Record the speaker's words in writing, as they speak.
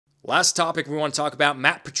Last topic we want to talk about,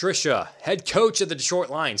 Matt Patricia, head coach of the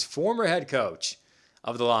Detroit Lions, former head coach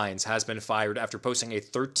of the Lions, has been fired after posting a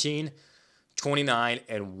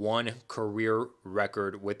 13-29-1 career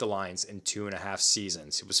record with the Lions in 2.5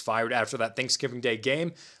 seasons. He was fired after that Thanksgiving Day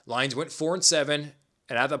game. Lions went 4-7,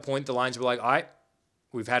 and at that point, the Lions were like, all right,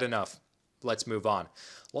 we've had enough. Let's move on.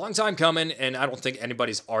 Long time coming, and I don't think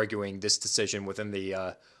anybody's arguing this decision within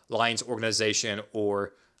the Lions organization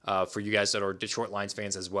or for you guys that are Detroit Lions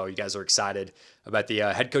fans as well. You guys are excited about the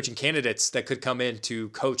head coaching candidates that could come in to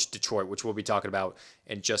coach Detroit, which we'll be talking about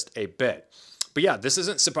in just a bit. But yeah, this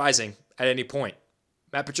isn't surprising at any point.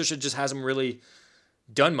 Matt Patricia just hasn't really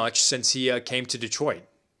done much since he came to Detroit.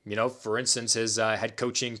 You know, for instance, his head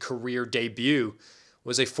coaching career debut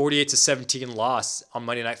was a 48-17 loss on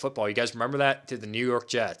Monday Night Football. You guys remember that? To the New York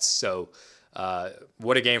Jets. So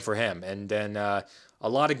what a game for him. And then a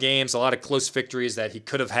lot of games, a lot of close victories that he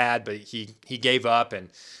could have had, but he gave up, and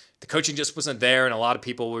the coaching just wasn't there. And a lot of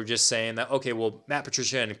people were just saying that, okay, well, Matt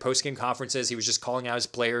Patricia in post-game conferences, he was just calling out his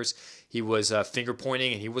players. He was finger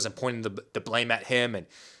pointing, and he wasn't pointing the blame at him. And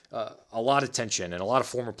a lot of tension and a lot of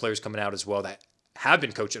former players coming out as well that have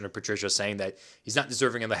been coached under Patricia saying that he's not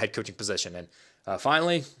deserving of the head coaching position. And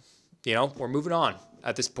finally, you know, we're moving on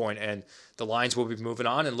at this point, and the Lions will be moving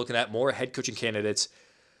on and looking at more head coaching candidates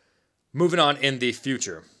moving on in the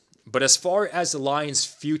future. But as far as the Lions'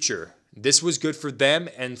 future, this was good for them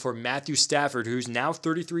and for Matthew Stafford, who's now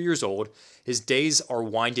 33 years old. His days are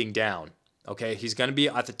winding down. Okay, he's going to be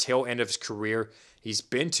at the tail end of his career. He's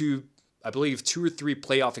been to, I believe, 2 or 3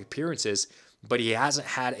 playoff appearances, but he hasn't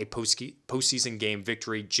had a postseason game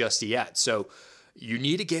victory just yet. So you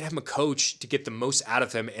need to get him a coach to get the most out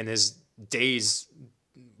of him in his days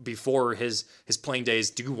before his playing days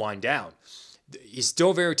do wind down. He's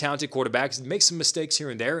still a very talented quarterback. He makes some mistakes here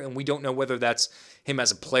and there, and we don't know whether that's him as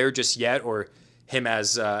a player just yet or him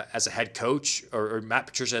as a head coach or Matt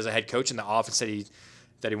Patricia as a head coach in the offense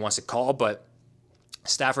that he wants to call. But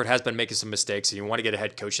Stafford has been making some mistakes, and you want to get a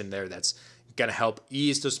head coach in there that's going to help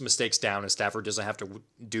ease those mistakes down, and Stafford doesn't have to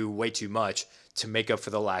do way too much to make up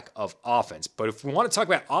for the lack of offense. But if we want to talk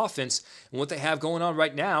about offense and what they have going on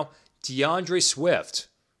right now, DeAndre Swift,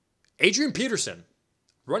 Adrian Peterson,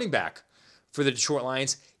 running back for the Detroit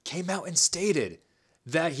Lions, came out and stated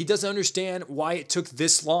that he doesn't understand why it took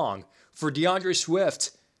this long for DeAndre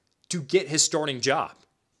Swift to get his starting job.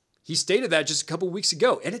 He stated that just a couple weeks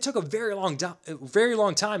ago, and it took a very long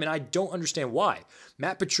time, and I don't understand why.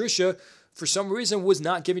 Matt Patricia, for some reason, was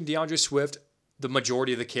not giving DeAndre Swift the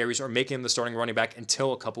majority of the carries or making him the starting running back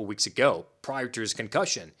until a couple weeks ago, prior to his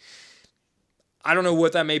concussion. I don't know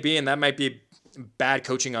what that may be, and that might be bad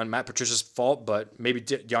coaching on Matt Patricia's fault, but maybe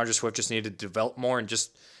DeAndre Swift just needed to develop more and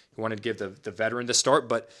just wanted to give the veteran the start.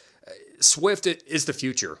 But Swift is the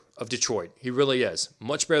future of Detroit. He really is.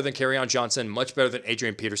 Much better than Kerryon Johnson, much better than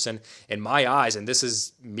Adrian Peterson. In my eyes, and this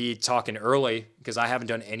is me talking early because I haven't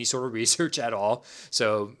done any sort of research at all.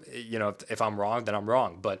 So, you know, if I'm wrong, then I'm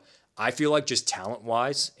wrong. But I feel like just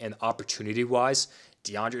talent-wise and opportunity-wise,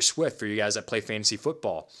 DeAndre Swift, for you guys that play fantasy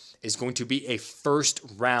football, is going to be a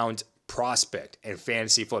first-round prospect in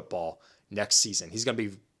fantasy football next season. He's going to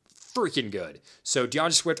be freaking good. So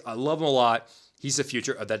DeAndre Swift, I love him a lot. He's the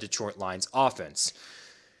future of that Detroit Lions offense.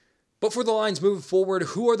 But for the Lions moving forward,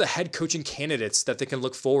 who are the head coaching candidates that they can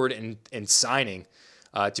look forward in signing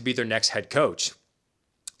to be their next head coach?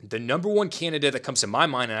 The number one candidate that comes to my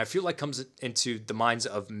mind, and I feel like comes into the minds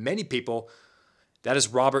of many people, that is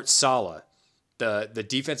Robert Saleh, the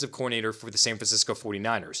defensive coordinator for the San Francisco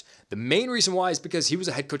 49ers. The main reason why is because he was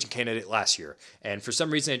a head coaching candidate last year. And for some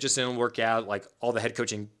reason, it just didn't work out. Like, all the head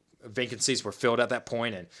coaching vacancies were filled at that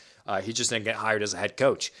point, and he just didn't get hired as a head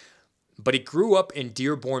coach. But he grew up in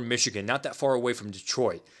Dearborn, Michigan, not that far away from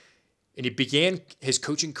Detroit. And he began his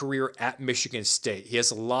coaching career at Michigan State. He has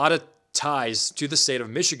a lot of ties to the state of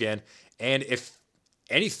Michigan. And if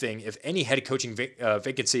any head coaching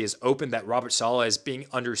vacancy is open that Robert Saleh is being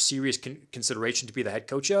under serious consideration to be the head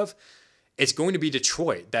coach of, it's going to be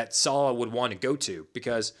Detroit that Saleh would want to go to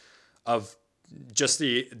because of just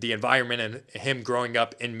the environment and him growing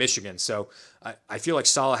up in Michigan. So I feel like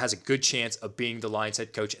Saleh has a good chance of being the Lions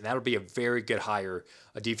head coach, and that'll be a very good hire,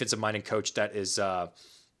 a defensive-minded coach that is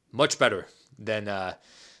much better than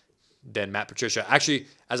Matt Patricia. Actually,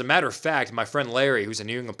 as a matter of fact, my friend Larry, who's a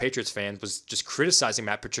New England Patriots fan, was just criticizing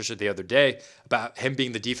Matt Patricia the other day about him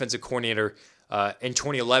being the defensive coordinator in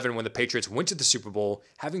 2011 when the Patriots went to the Super Bowl,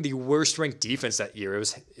 having the worst-ranked defense that year.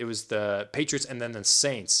 It was the Patriots and then the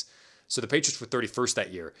Saints. So the Patriots were 31st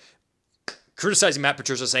that year. Criticizing Matt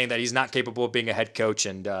Patricia, saying that he's not capable of being a head coach,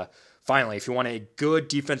 and Finally, if you want a good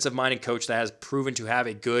defensive-minded coach that has proven to have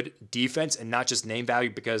a good defense and not just name value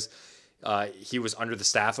because he was under the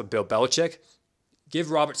staff of Bill Belichick,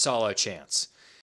 give Robert Saleh a chance.